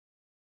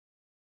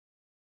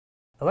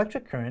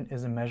Electric current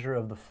is a measure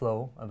of the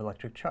flow of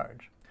electric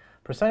charge.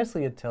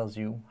 Precisely, it tells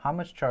you how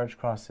much charge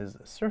crosses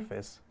a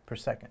surface per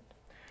second.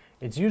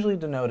 It's usually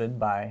denoted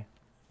by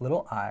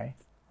little I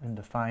and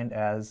defined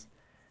as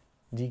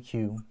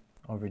dq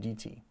over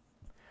dt,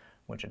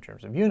 which in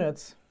terms of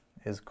units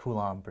is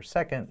coulomb per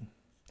second,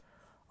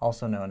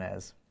 also known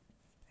as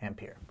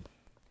ampere.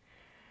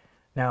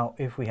 Now,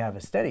 if we have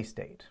a steady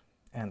state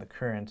and the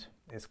current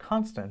is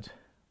constant,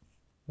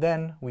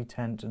 then we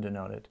tend to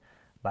denote it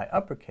by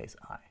uppercase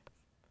I.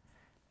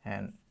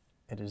 And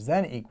it is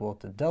then equal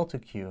to delta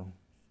Q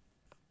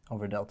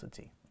over delta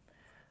T.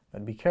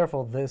 But be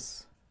careful,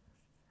 this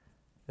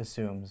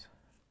assumes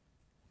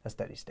a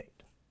steady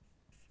state.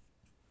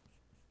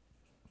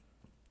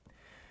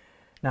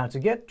 Now, to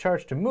get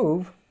charge to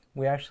move,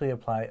 we actually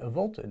apply a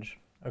voltage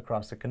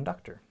across a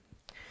conductor.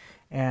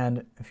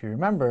 And if you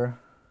remember,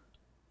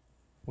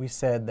 we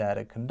said that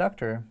a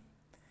conductor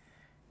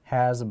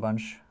has a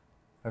bunch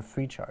of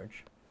free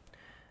charge,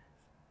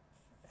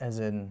 as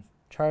in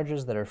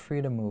charges that are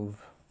free to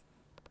move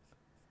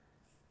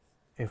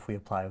if we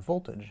apply a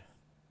voltage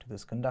to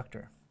this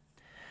conductor.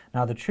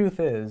 Now, the truth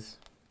is,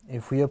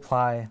 if we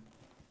apply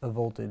a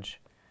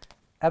voltage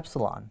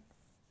epsilon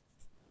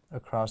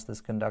across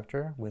this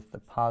conductor with the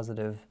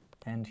positive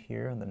end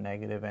here and the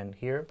negative end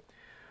here,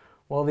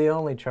 well, the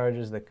only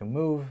charges that can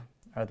move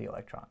are the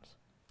electrons.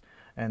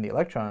 And the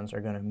electrons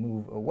are going to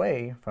move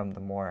away from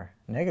the more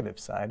negative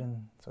side,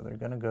 and so they're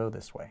going to go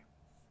this way.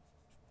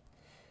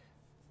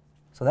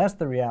 So that's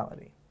the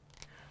reality.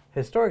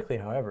 Historically,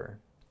 however,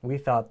 we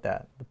thought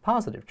that the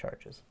positive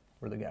charges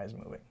were the guys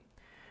moving,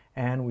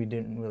 and we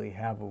didn't really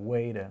have a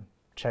way to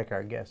check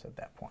our guess at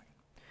that point.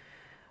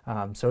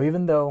 So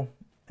even though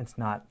it's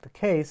not the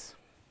case,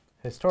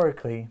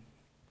 historically,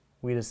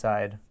 we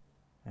decide,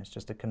 and it's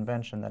just a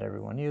convention that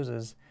everyone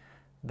uses,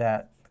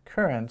 that the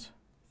current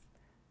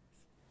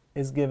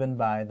is given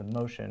by the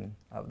motion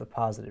of the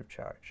positive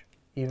charge,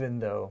 even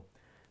though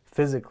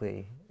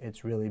physically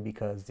it's really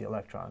because the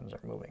electrons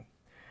are moving.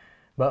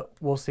 But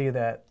we'll see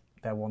that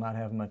that will not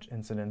have much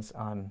incidence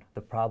on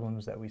the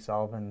problems that we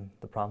solve and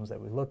the problems that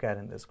we look at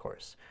in this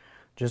course.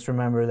 Just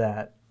remember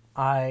that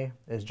I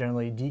is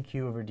generally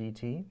dq over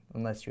dt,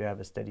 unless you have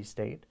a steady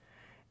state,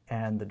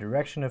 and the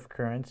direction of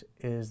current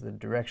is the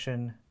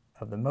direction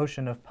of the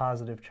motion of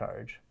positive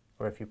charge,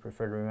 or if you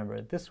prefer to remember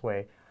it this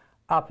way,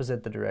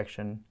 opposite the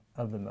direction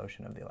of the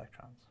motion of the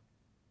electrons.